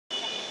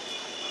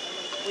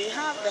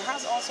there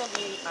has also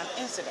been an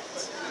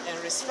incident in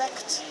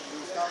respect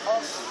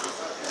of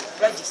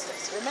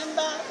registers.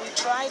 Remember, we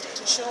tried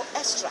to show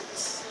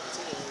extracts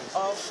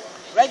of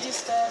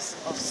registers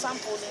of some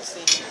polling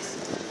stations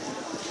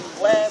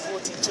where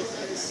voting took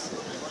place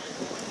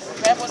for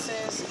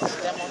purposes of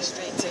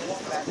demonstrating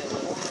that there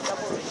were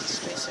double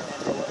registration and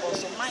there were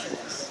also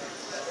minors.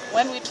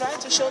 When we tried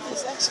to show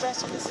these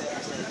extracts, we said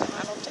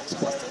an objection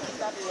was taken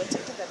that we were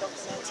taking the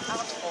documents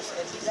out of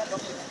a legal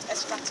document,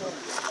 extract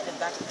only, and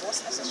that it was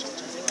necessary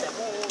to bring the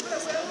whole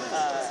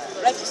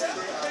register.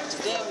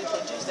 Today we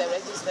produced the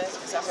registers,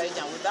 Mr.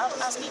 Farijan, without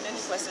asking any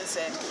question,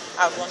 said,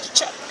 I want to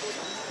check.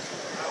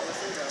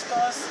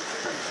 Because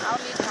our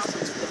lead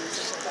counsel took the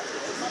position that we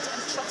could not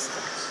entrust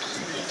them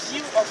in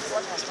view of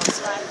what has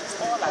transpired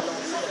all along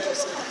the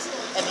proceedings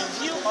and in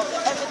view of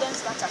the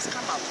evidence that has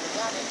come out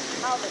regarding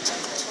how the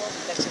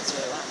 2012 elections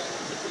were run.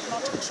 We could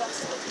not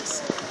entrust the EC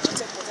to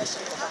take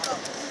possession of our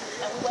document.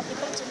 And we were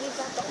prepared to leave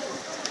that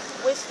document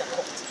with the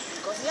court.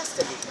 Because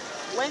yesterday,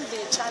 when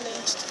they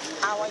challenged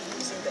our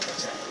using the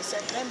extract, we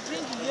said, then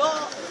bring your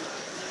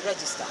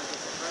register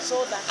so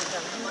that we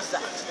can use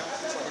that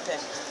for the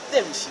purpose.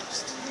 They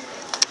refused.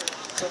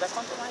 So the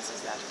compromise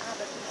is that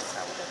other people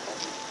that would have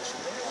called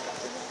should bring their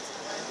documents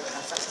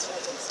and satisfy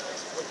themselves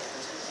with it.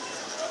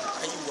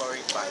 Are you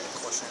worried by the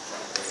caution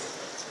from the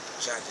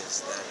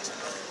judges that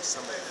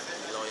some of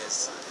the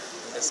lawyers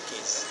in this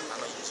case are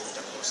not using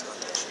the most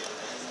language?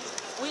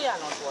 We are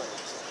not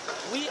worried.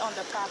 We, on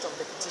the part of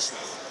the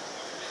petitioners,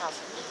 have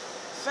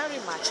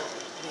very much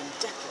been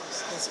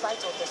decorous in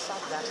spite of the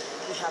fact that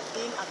we have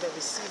been at the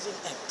receiving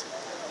end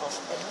of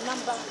a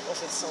number of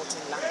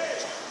insulting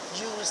language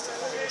used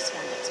by the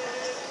respondents.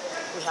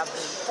 We have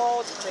been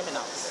called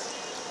criminals.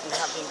 We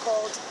have been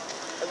called,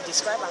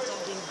 described as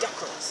not being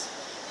decorous.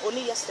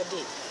 Only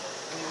yesterday,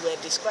 we were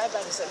described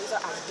by Mr.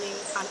 Leader as being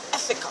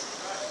unethical,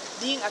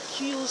 being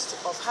accused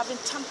of having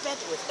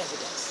tampered with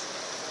evidence.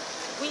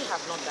 We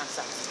have not done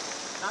that.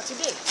 Now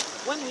today,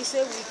 when we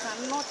say we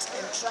cannot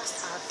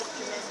entrust our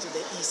documents to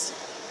the EC,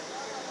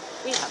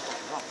 we have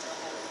done wrong.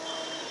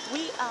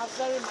 We are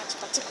very much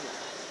particular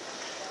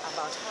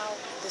about how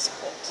this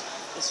court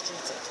is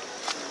treated.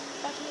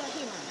 But we are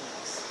human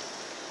beings.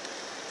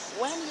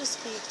 When you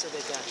speak to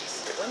the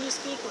judges, when you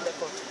speak in the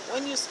court,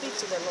 when you speak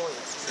to the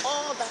lawyers,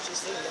 all that you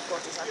say in the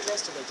court is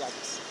addressed to the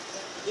judges.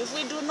 If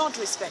we do not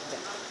respect them,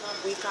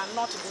 we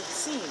cannot be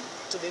seen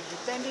to be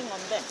depending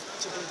on them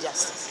to do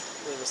justice.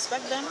 We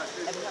respect them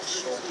and we have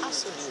shown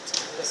absolute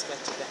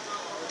respect to them.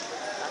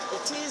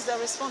 But it is the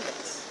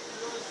respondents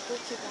who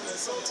keep on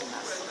insulting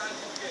us.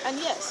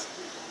 And yes,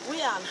 we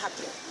are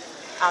unhappy.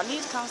 Our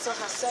lead counsel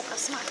has said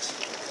as much.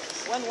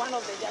 When one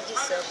of the judges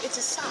said, it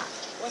is sad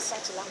when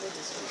such language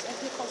is used. And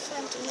he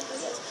confirmed to me that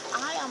yes,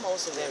 I am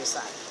also very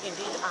sad.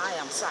 Indeed, I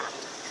am sad.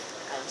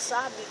 I am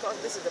sad because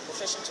this is the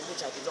profession to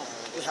which I belong.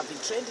 We have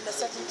been trained in a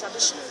certain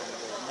tradition.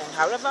 And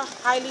however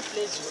highly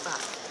placed you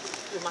are,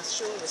 you must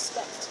show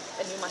respect.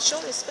 And you must show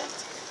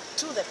respect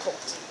to the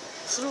court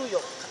through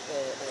your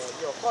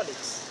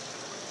colleagues.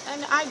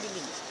 And I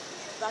believe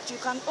that you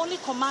can only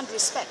command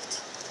respect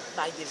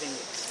by giving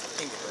it.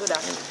 Good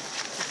afternoon.